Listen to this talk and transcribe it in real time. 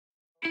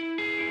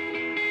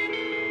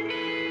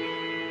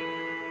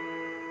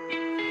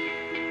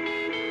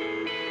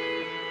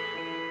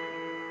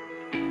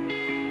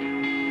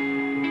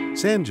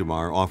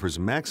Sanjamar offers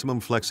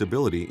maximum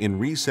flexibility in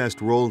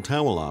recessed rolled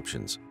towel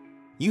options.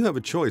 You have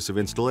a choice of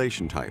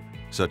installation type,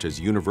 such as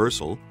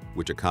Universal,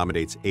 which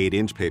accommodates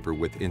 8-inch paper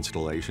width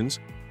installations,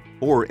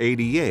 or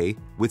ADA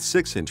with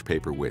 6-inch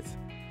paper width,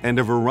 and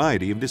a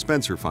variety of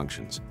dispenser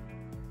functions.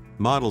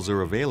 Models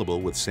are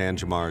available with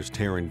Sanjamar's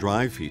tear and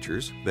dry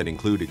features that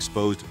include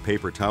exposed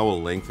paper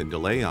towel length and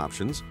delay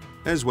options,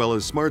 as well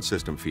as smart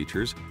system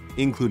features,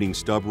 including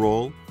stub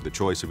roll, the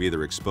choice of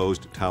either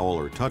exposed towel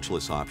or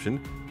touchless option,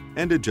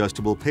 and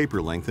adjustable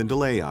paper length and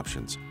delay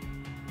options.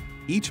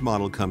 Each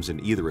model comes in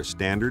either a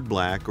standard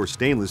black or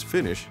stainless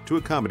finish to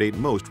accommodate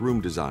most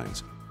room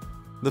designs.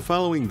 The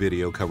following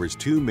video covers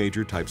two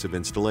major types of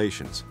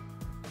installations.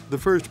 The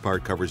first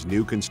part covers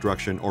new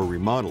construction or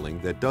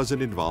remodeling that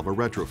doesn't involve a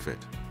retrofit,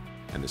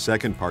 and the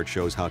second part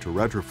shows how to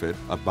retrofit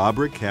a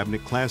Bobrick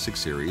Cabinet Classic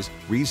Series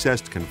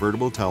recessed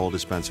convertible towel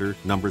dispenser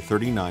number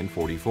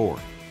 3944.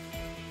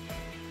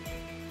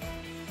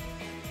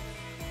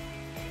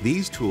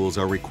 These tools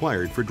are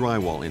required for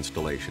drywall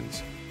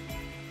installations.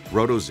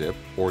 RotoZip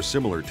or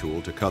similar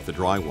tool to cut the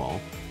drywall,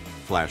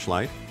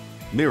 flashlight,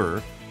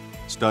 mirror,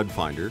 stud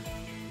finder,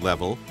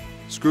 level,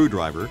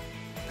 screwdriver,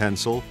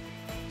 pencil,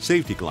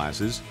 safety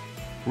glasses,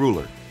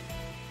 ruler.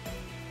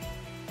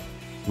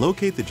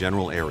 Locate the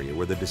general area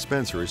where the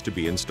dispenser is to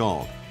be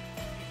installed.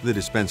 The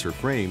dispenser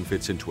frame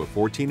fits into a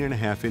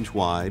 14.5-inch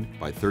wide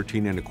by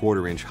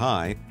 13.25-inch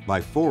high by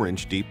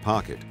 4-inch deep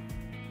pocket.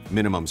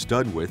 Minimum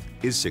stud width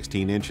is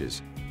 16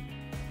 inches.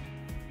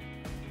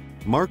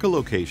 Mark a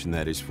location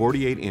that is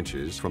 48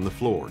 inches from the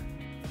floor.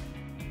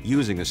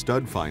 Using a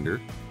stud finder,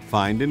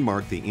 find and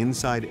mark the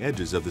inside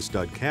edges of the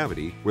stud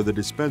cavity where the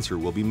dispenser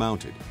will be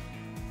mounted.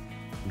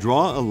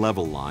 Draw a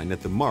level line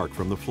at the mark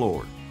from the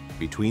floor,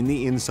 between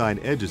the inside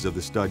edges of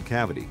the stud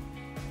cavity.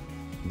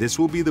 This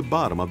will be the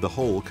bottom of the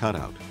hole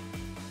cutout.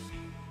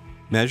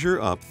 Measure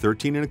up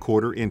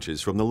 13.25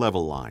 inches from the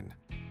level line.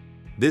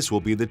 This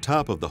will be the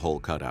top of the hole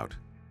cutout.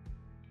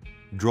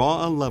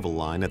 Draw a level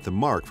line at the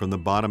mark from the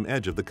bottom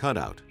edge of the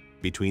cutout,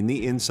 between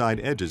the inside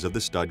edges of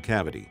the stud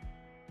cavity.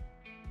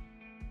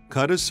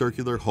 Cut a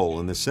circular hole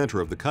in the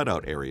center of the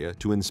cutout area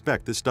to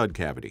inspect the stud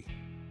cavity.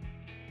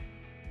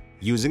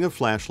 Using a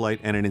flashlight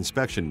and an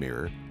inspection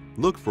mirror,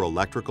 look for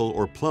electrical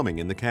or plumbing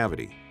in the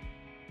cavity.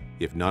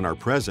 If none are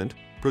present,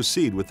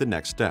 proceed with the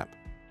next step.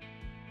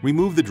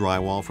 Remove the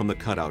drywall from the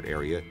cutout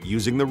area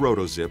using the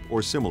RotoZip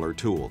or similar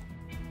tool.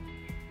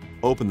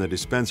 Open the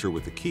dispenser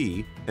with the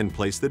key and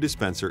place the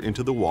dispenser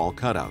into the wall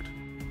cutout.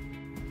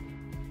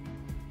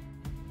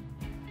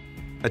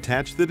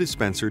 Attach the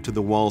dispenser to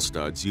the wall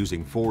studs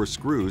using 4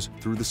 screws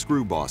through the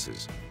screw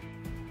bosses.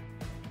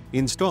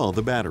 Install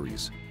the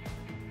batteries,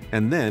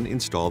 and then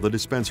install the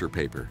dispenser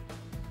paper.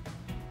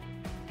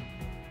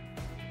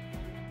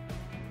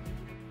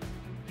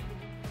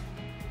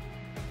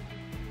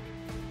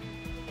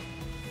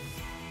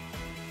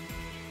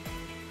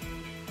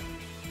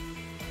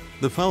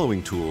 The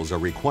following tools are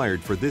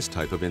required for this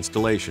type of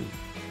installation: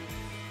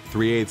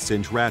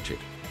 3/8-inch ratchet,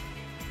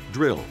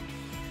 drill,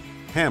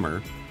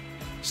 hammer,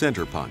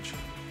 center punch.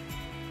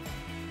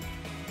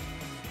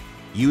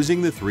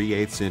 Using the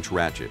 3/8-inch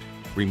ratchet,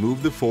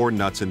 remove the 4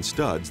 nuts and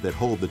studs that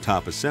hold the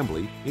top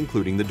assembly,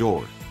 including the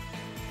door.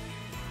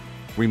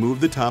 Remove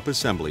the top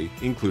assembly,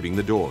 including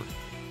the door.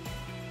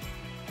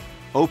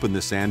 Open the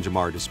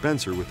Sanjamar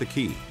dispenser with the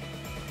key.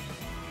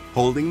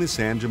 Holding the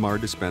Sanjamar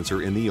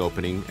dispenser in the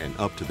opening and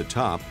up to the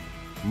top,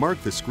 mark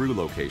the screw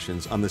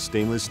locations on the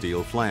stainless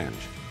steel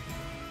flange.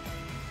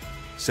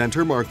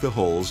 Center mark the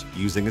holes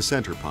using a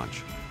center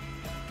punch.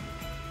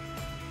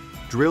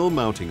 Drill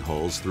mounting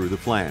holes through the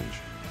flange.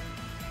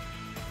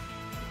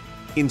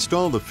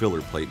 Install the filler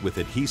plate with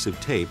adhesive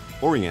tape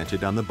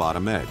oriented on the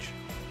bottom edge.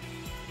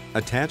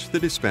 Attach the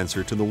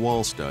dispenser to the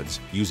wall studs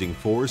using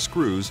 4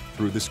 screws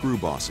through the screw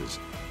bosses.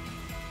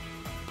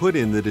 Put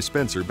in the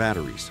dispenser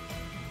batteries.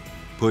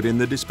 Put in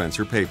the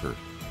dispenser paper.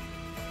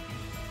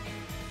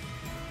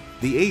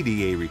 The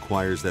ADA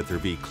requires that there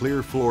be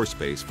clear floor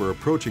space for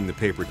approaching the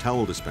paper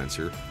towel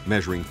dispenser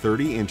measuring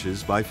 30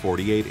 inches by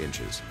 48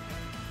 inches.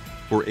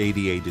 For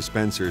ADA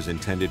dispensers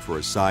intended for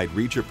a side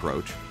reach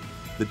approach,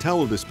 the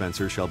towel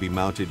dispenser shall be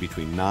mounted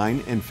between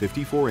 9 and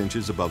 54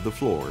 inches above the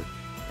floor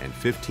and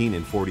 15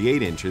 and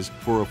 48 inches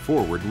for a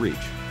forward reach.